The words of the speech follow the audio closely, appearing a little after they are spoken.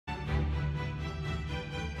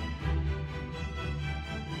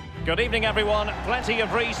Good evening, everyone. Plenty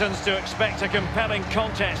of reasons to expect a compelling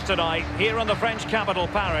contest tonight here in the French capital,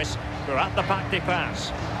 Paris. We're at the Parc des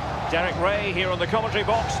Princes. Derek Ray here on the commentary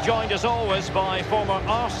box, joined as always by former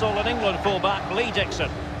Arsenal and England fullback Lee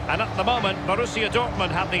Dixon. And at the moment, Borussia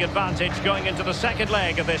Dortmund have the advantage going into the second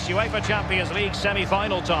leg of this UEFA Champions League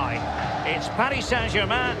semi-final tie. It's Paris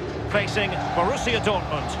Saint-Germain facing Borussia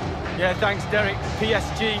Dortmund. Yeah, thanks, Derek.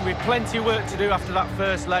 PSG with plenty of work to do after that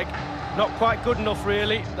first leg. Not quite good enough,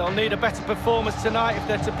 really. They'll need a better performance tonight if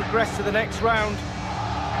they're to progress to the next round.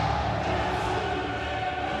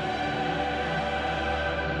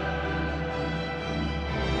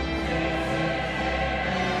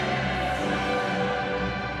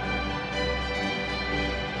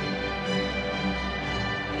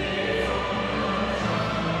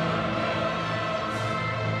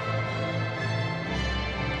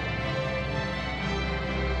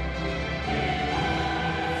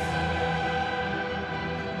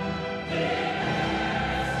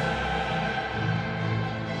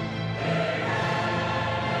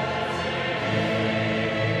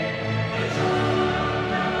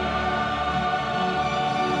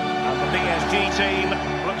 Team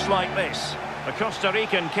looks like this. The Costa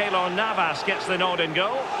Rican Keylor Navas gets the nod in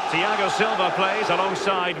goal. Thiago Silva plays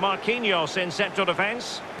alongside Marquinhos in central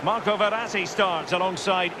defence. Marco Verratti starts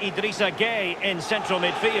alongside Idrissa Gueye in central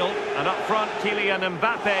midfield. And up front, Kylian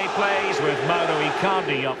Mbappe plays with Mauro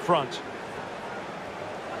Icardi up front.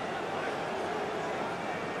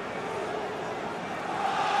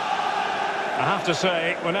 I have to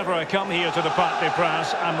say, whenever I come here to the Parc des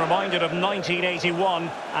Princes, I'm reminded of 1981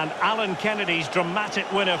 and Alan Kennedy's dramatic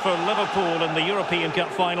winner for Liverpool in the European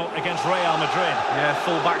Cup final against Real Madrid. Yeah,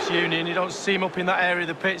 full-backs union. You don't see him up in that area of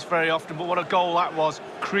the pitch very often, but what a goal that was.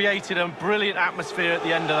 Created a brilliant atmosphere at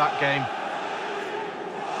the end of that game.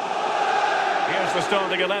 Here's the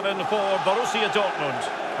starting 11 for Borussia Dortmund.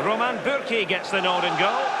 Roman Bürki gets the nod in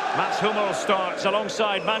goal. Mats Hummels starts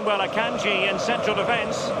alongside Manuel Akanji in central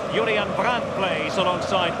defence. Julian Brandt plays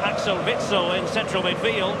alongside Axel Witsel in central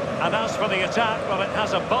midfield. And as for the attack, well, it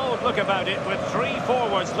has a bold look about it with three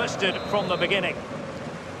forwards listed from the beginning.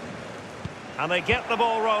 And they get the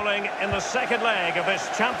ball rolling in the second leg of this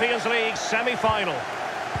Champions League semi-final.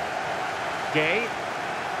 Gueye.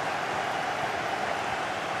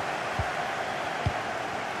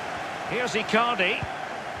 Here's Icardi.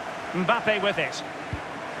 Mbappe with it.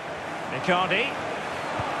 Icardi.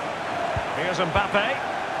 Here's Mbappe.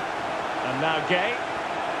 And now Gueye.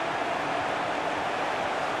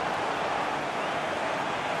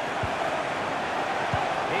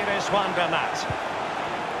 Here is Juan Bernat.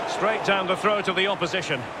 Straight down the throat of the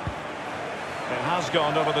opposition. It has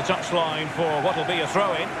gone over the touchline for what will be a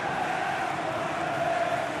throw-in.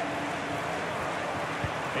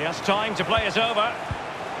 He has time to play it over.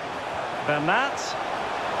 Bernat.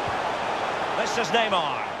 This is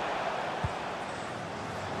Neymar.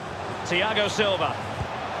 Thiago Silva.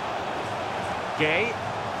 Gueye.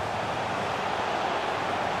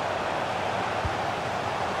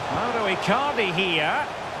 Mauro Icardi here.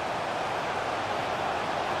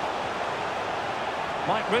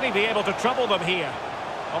 Might really be able to trouble them here.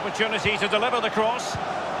 Opportunity to deliver the cross.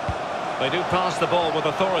 They do pass the ball with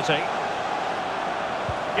authority.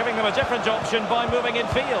 Giving them a different option by moving in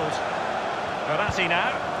field. Verratti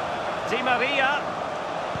now. Di Maria.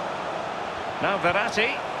 Now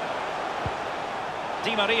Verratti.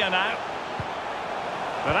 Di Maria now.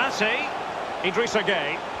 Verratti. Idrissa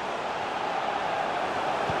Gueye.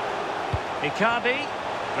 Icardi.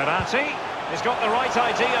 Verratti. He's got the right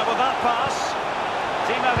idea with that pass.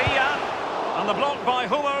 Di Maria. And the block by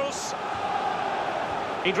Hummels.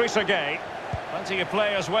 Idrissa Gueye. Plenty of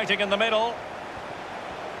players waiting in the middle.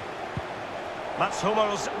 Mats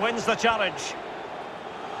Hummels wins the challenge.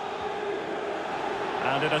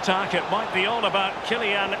 And in attack, it might be all about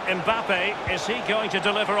Kylian Mbappe. Is he going to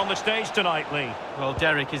deliver on the stage tonight, Lee? Well,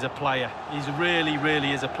 Derek is a player. He's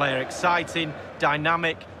really is a player. Exciting,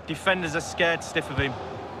 dynamic. Defenders are scared stiff of him.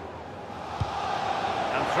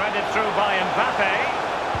 And threaded through by Mbappe.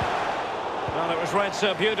 Well, it was read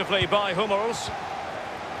so beautifully by Hummels.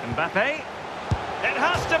 Mbappe. It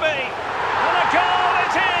has to be. And a goal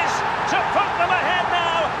it is to put them ahead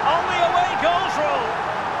now on the away goals rule.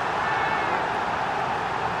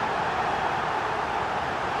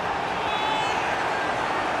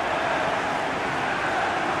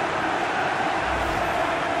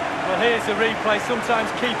 Well, here's the replay.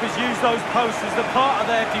 Sometimes keepers use those posts as the part of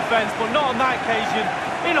their defence, but not on that occasion.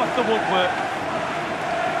 In off the woodwork.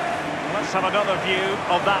 Let's have another view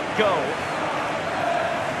of that goal.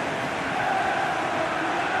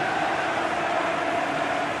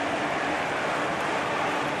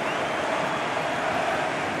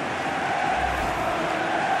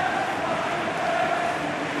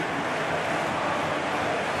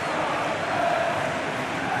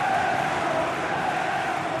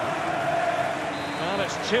 Well,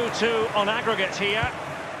 it's 2-2 on aggregate here.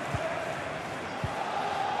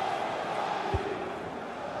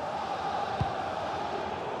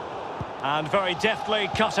 And very deftly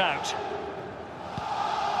cut out.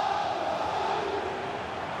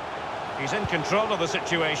 He's in control of the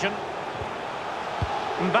situation.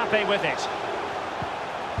 Mbappe with it.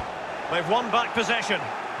 They've won back possession.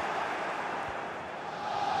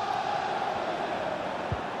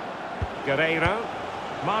 Guerreiro.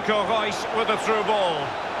 Marco Reus with a through ball.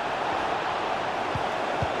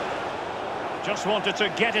 Just wanted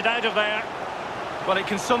to get it out of there. Well, it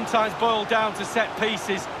can sometimes boil down to set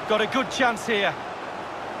pieces. Got a good chance here.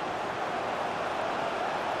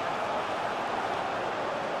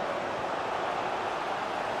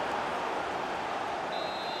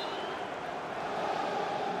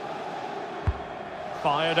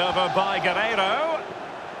 Fired over by Guerreiro.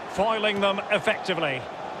 Foiling them effectively.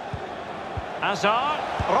 Hazard,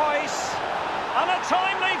 Reus, and a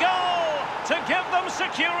timely goal to give them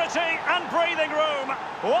security and breathing room.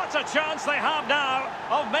 What a chance they have now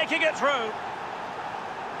of making it through.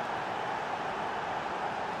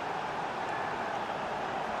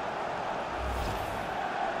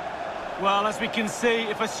 Well, as we can see,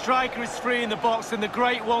 if a striker is free in the box and the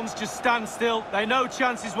great ones just stand still, they know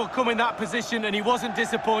chances will come in that position, and he wasn't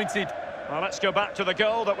disappointed. Well, let's go back to the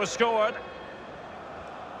goal that was scored.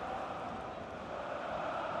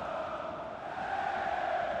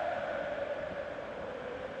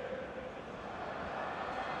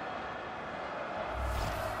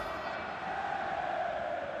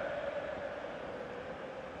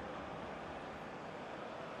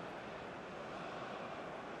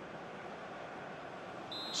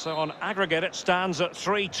 So on aggregate, it stands at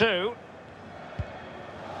 3-2.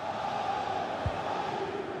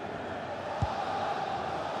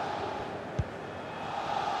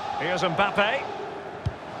 Here's Mbappe.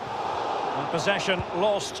 And possession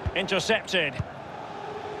lost, intercepted.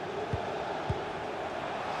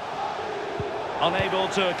 Unable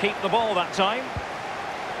to keep the ball that time.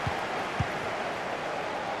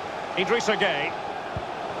 Idrissa Gueye.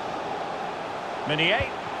 Meunier.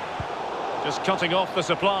 Just cutting off the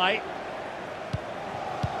supply.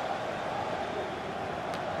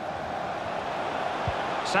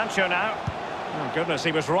 Sancho now. Oh, goodness,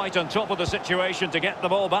 he was right on top of the situation to get the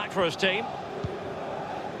ball back for his team.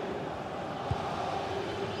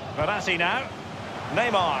 Verratti now.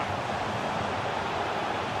 Neymar.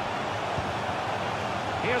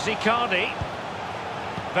 Here's Icardi.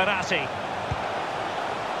 Verratti.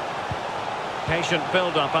 Patient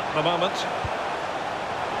build-up at the moment.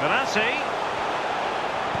 Verratti.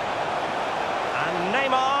 And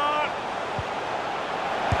Neymar.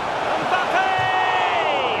 Mbappe!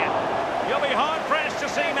 You'll be hard-pressed to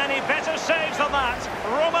see many better saves than that.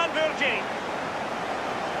 Roman Burki.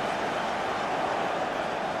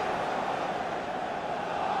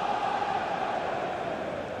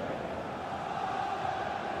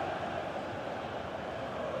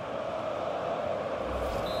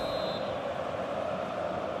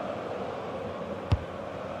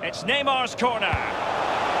 It's Neymar's corner.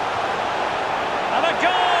 And a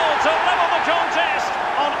goal to level the contest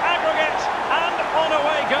on aggregate and on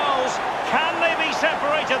away goals. Can they be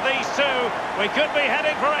separated, these two? We could be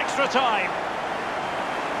heading for extra time.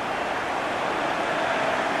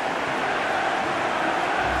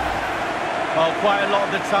 Well, quite a lot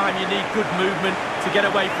of the time you need good movement to get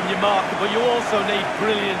away from your marker, but you also need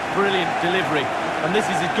brilliant delivery. And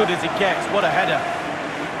this is as good as it gets. What a header.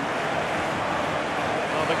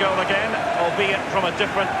 Well, the goal again, albeit from a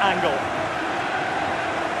different angle.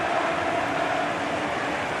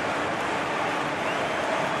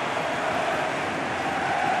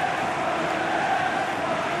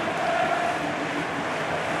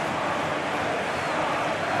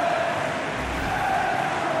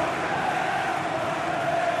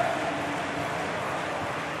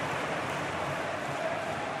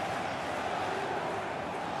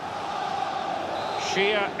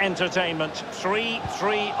 Sheer entertainment.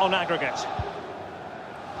 3-3 on aggregate.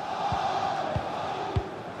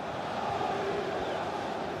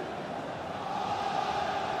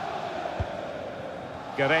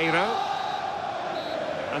 Guerreiro.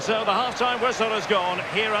 And so the half-time whistle has gone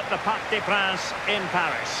here at the Parc des Princes in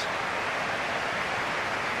Paris.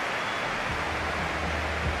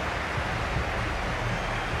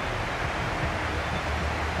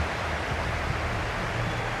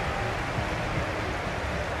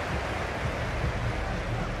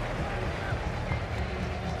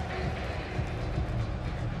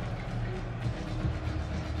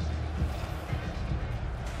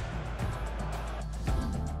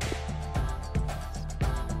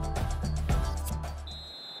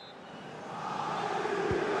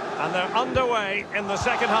 And they're underway in the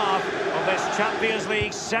second half of this Champions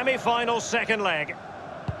League semi-final second leg.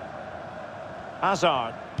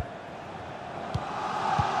 Hazard.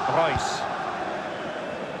 Royce.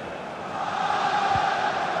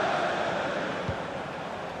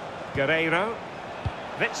 Guerreiro.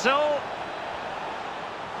 Witsel.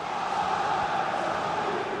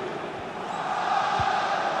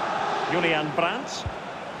 Julian Brandt.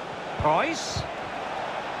 Royce.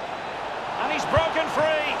 And he's broken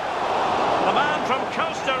free. The man from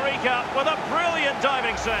Costa Rica with a brilliant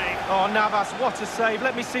diving save. Oh, Navas, what a save.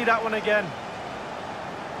 Let me see that one again.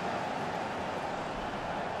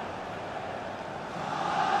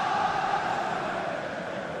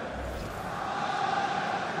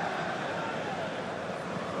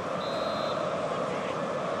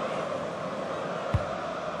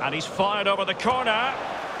 And he's fired over the corner.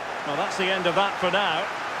 Well, that's the end of that for now.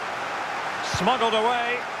 Smuggled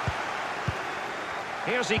away.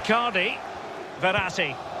 Here's Icardi.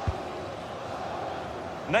 Verratti.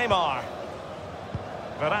 Neymar.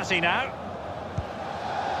 Verratti now.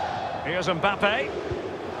 Here's Mbappe.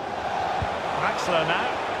 Draxler now.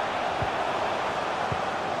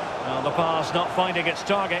 Well, the pass not finding its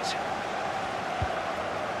target.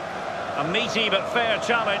 A meaty but fair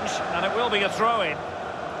challenge, and it will be a throw-in.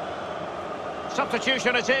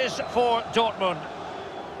 Substitution it is for Dortmund.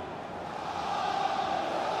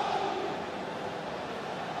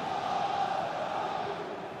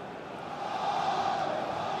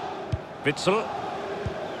 Witsel.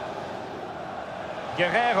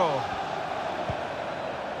 Guerreiro.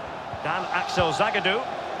 Dan Axel Zagadou.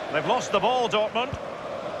 They've lost the ball, Dortmund.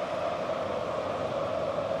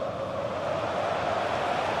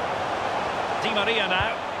 Di Maria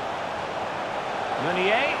now.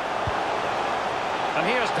 Meunier. And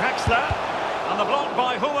here's Draxler. And the block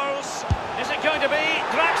by Hummels. Is it going to be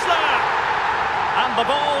Draxler? And the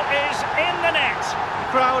ball is in the net.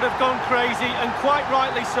 The crowd have gone crazy, and quite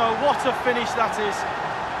rightly so. What a finish that is.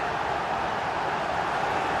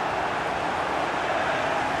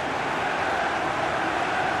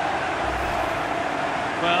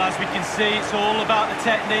 Well, as we can see, it's all about the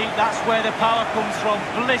technique. That's where the power comes from.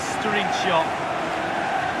 Blistering shot.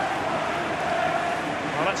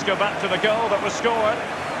 Well, let's go back to the goal that was scored.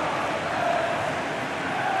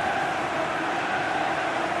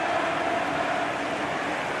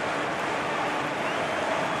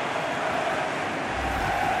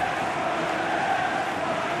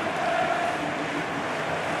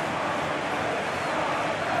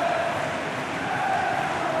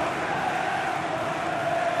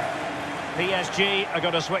 PSG are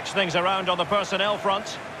going to switch things around on the personnel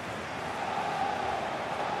front.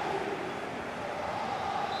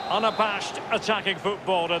 Unabashed attacking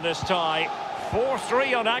football in this tie.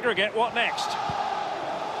 4-3 on aggregate. What next?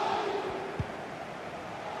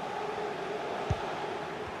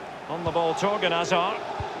 On the ball, Torgan Hazard.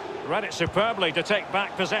 Read it superbly to take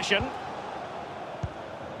back possession.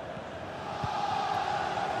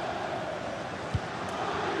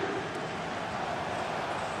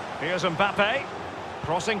 Here's Mbappe.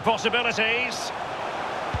 Crossing possibilities.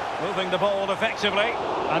 Moving the ball effectively.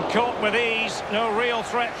 And caught with ease. No real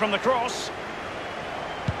threat from the cross.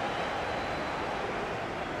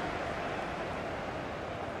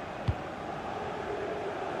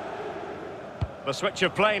 The switch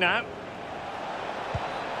of play now.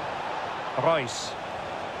 Royce.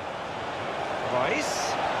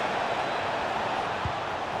 Royce.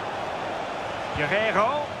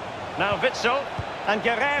 Guerreiro. Now Witsel. And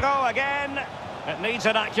Guerreiro again. It needs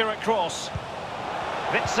an accurate cross.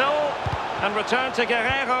 Witsel. And return to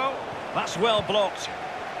Guerreiro. That's well blocked.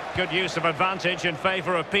 Good use of advantage in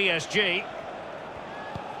favour of PSG.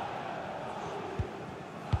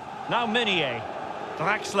 Now Meunier.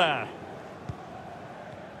 Draxler.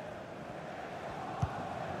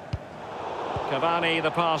 Cavani,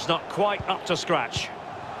 the pass not quite up to scratch.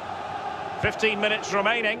 15 minutes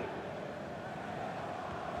remaining.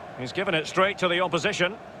 He's given it straight to the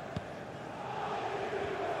opposition.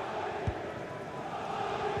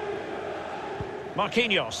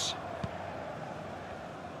 Marquinhos.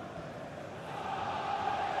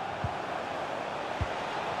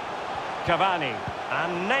 Cavani.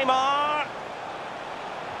 And Neymar.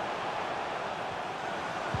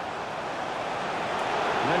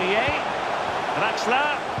 Meunier.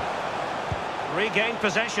 Draxler. Regained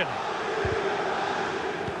possession.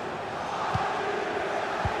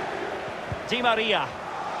 Di Maria.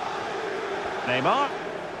 Neymar.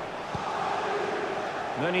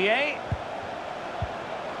 Meunier.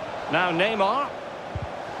 Now Neymar.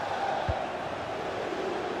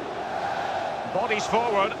 Bodies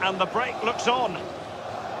forward and the break looks on.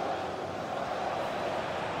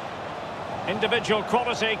 Individual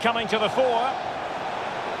quality coming to the fore.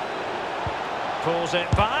 Pulls it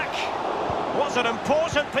back. What an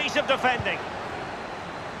important piece of defending.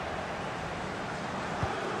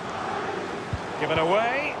 Given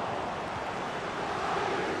away.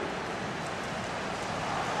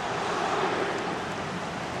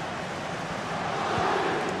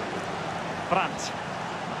 Brandt.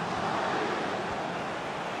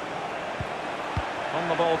 On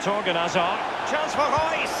the ball, Torgan Hazard. Chance for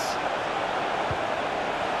Royce.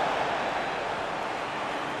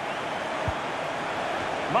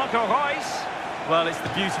 Marco Royce. Well, it's the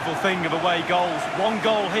beautiful thing of away goals. One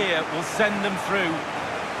goal here will send them through.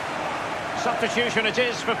 Substitution it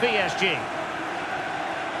is for PSG.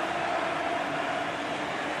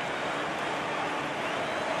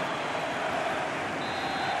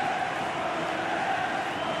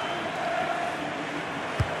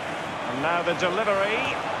 And now the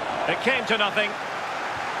delivery. It came to nothing.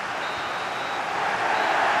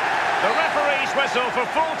 The referee's whistle for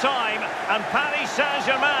full time, and Paris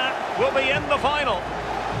Saint-Germain will be in the final.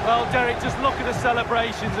 Well, Derek, just look at the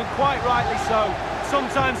celebrations, and quite rightly so.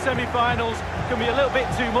 Sometimes semi-finals can be a little bit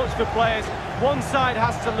too much for players. One side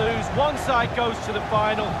has to lose, one side goes to the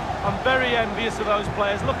final. I'm very envious of those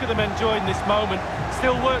players. Look at them enjoying this moment.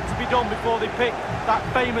 Still work to be done before they pick that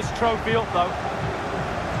famous trophy up, though.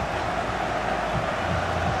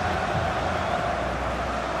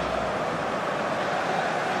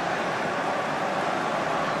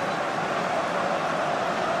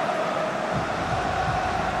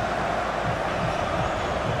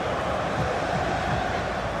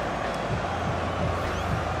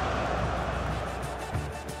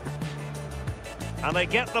 And they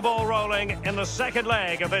get the ball rolling in the second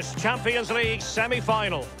leg of this Champions League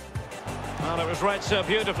semi-final. And it was read so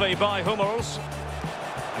beautifully by Hummels.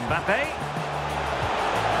 Mbappe. It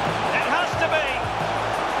has to be.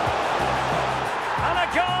 And a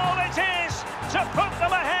goal it is to put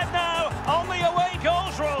them ahead now on the away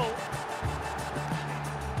goals rule.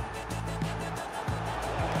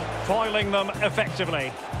 Foiling them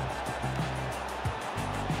effectively.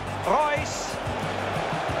 Royce.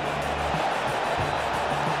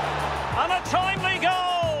 And a timely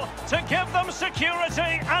goal to give them security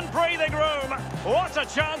and breathing room. What a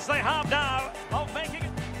chance they have now of making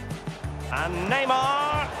it. And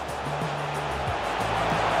Neymar.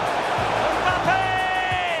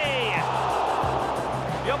 Mbappe!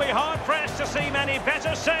 You'll be hard-pressed to see many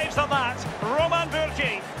better saves than that. Roman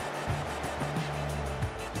Burki.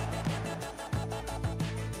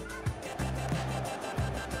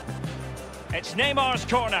 It's Neymar's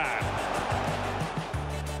corner.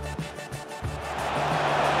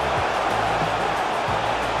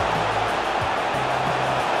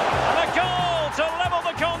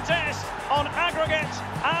 Contest on aggregate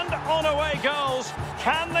and on away goals.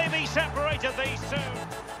 Can they be separated, these two?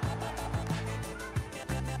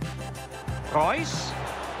 Royce.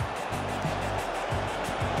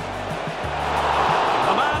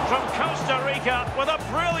 A man from Costa Rica with a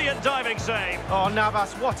brilliant diving save. Oh,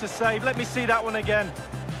 Navas, what a save. Let me see that one again.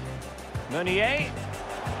 Meunier.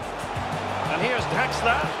 And here's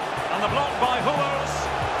Draxler. And the block by Hummels.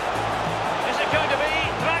 Is it going to be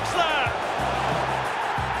Draxler?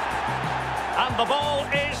 And the ball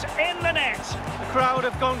is in the net. The crowd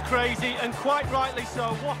have gone crazy, and quite rightly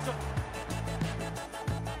so. What a...